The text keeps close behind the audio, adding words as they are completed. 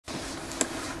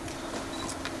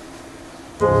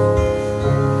Spend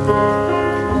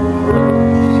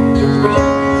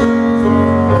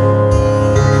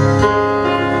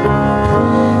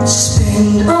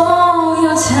all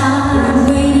your time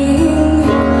waiting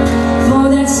for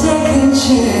that second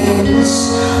chance,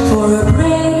 for a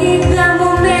break that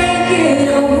will make it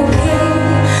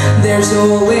okay. There's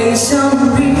always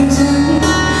some reason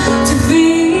to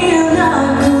feel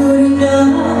not good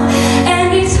enough,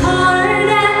 and it's hard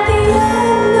at the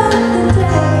end of the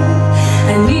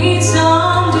day. I need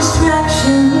some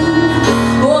distraction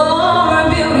or a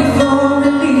beautiful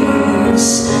release.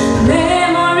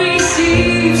 Memories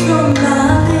seeps from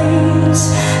my veins.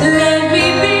 Let me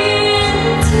be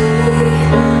empty.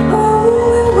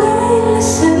 Oh, wait,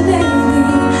 listen,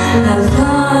 baby. I'll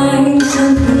find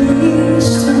some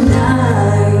peace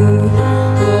tonight.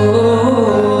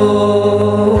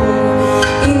 Oh,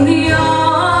 in the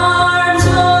arms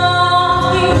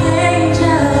of the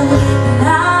angel,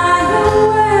 lie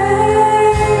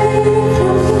away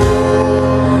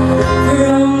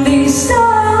from this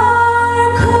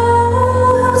dark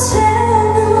hotel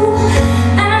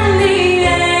and the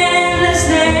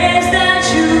endlessness that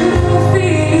you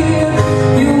feel.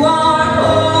 You are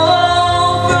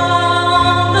home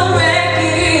from the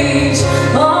wreckage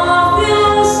of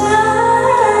your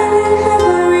silent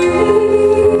memory.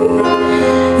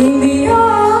 In the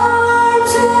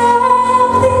arms of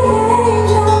the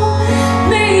angel,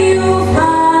 may you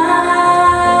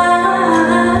find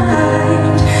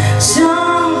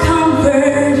some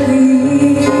comfort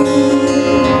here.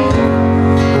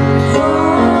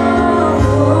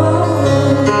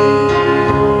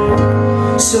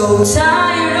 So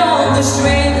tired of the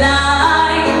straight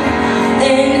line,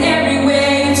 and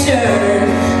everywhere you turn,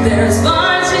 there's